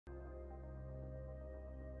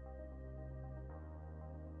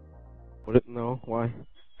Would it? No. Why?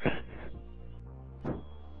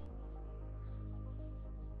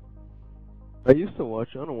 I used to watch.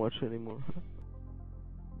 I don't watch it anymore.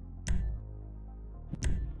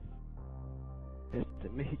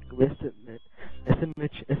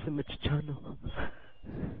 SMH channel.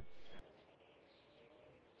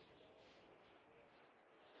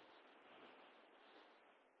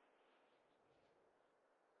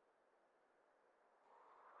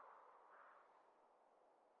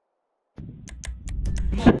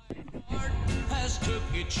 Heart has took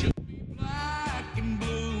it should be black and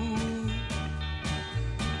blue,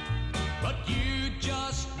 but you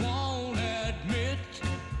just won't admit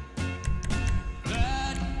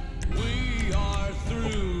that we are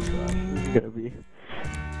through. This is gonna be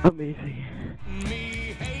amazing.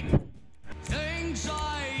 Me hate things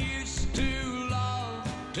I used to love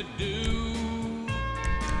to do,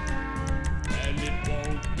 and it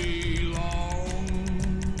won't be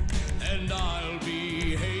long, and I'll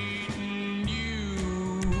be hating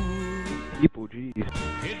you. People, jeez.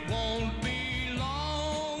 It won't be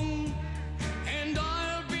long, and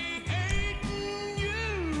I'll be hating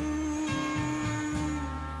you.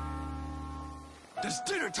 Does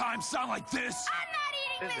dinner time sound like this? I'm not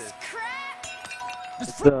eating this crap!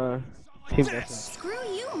 It's team lesson. Screw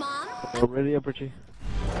you, Mom! Ready, Upper G?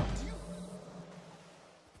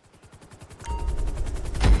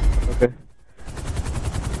 Okay.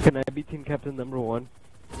 Can I be team captain number 1?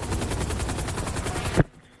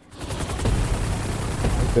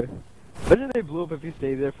 Okay. Imagine they blew up if you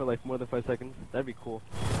stay there for like more than 5 seconds. That'd be cool.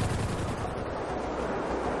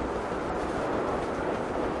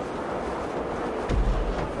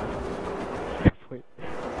 Wait.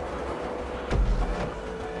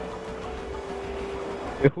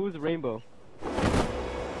 Wait, who's Rainbow? I'm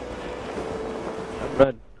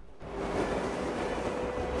red.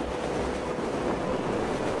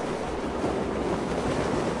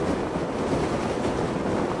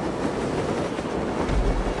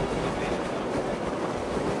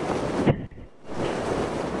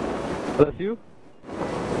 Oh, that's you?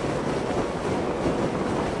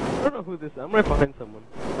 I don't know who this is. I'm right behind someone.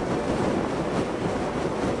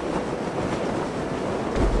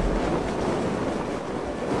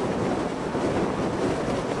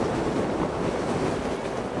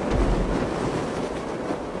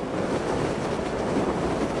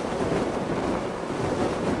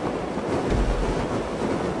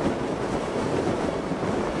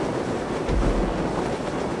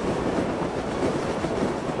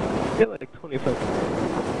 Get like 25.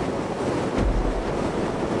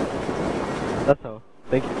 That's all.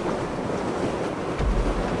 Thank you.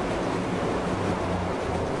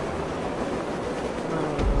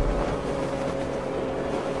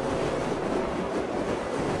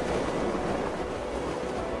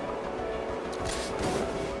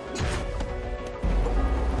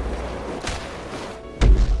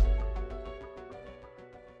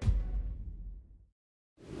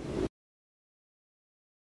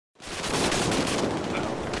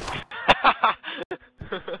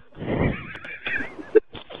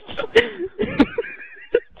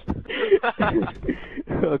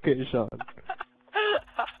 Okay, Sean.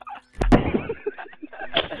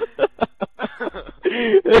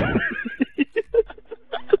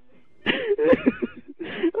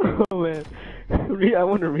 Oh man, I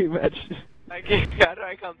want a rematch. I can't. How do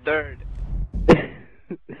I come third?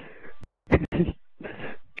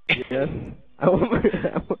 Yes, I want my.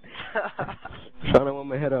 Sean, I want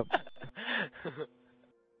my head up.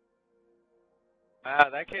 Wow,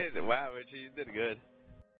 that kid. Wow, Richie, you did good.